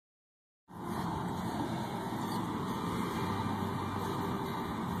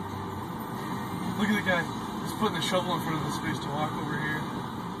at the guy. He's putting the shovel in front of the space to walk over here.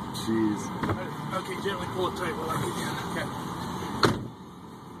 Jeez. Okay, gently pull it tight while I get in. Okay.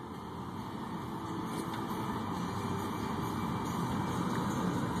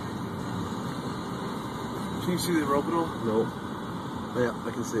 Can you see the rope at all? Nope. Yeah,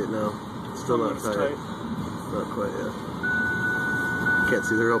 I can see it now. It's still not tight. Not quite yet. Can't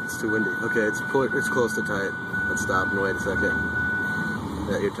see the rope, it's too windy. Okay, it's close to tight. Let's stop and wait a second.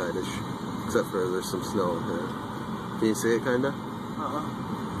 Yeah, you're tightish. Except for there's some snow in here. Can you see it, kinda? Uh-huh.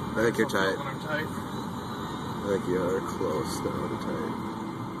 I think you're tight. Tight. I think you are close now to tight.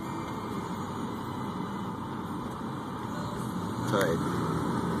 Tight.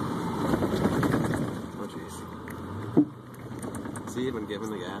 Oh jeez. Is he even giving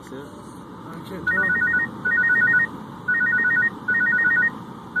the gas yet? I can't tell.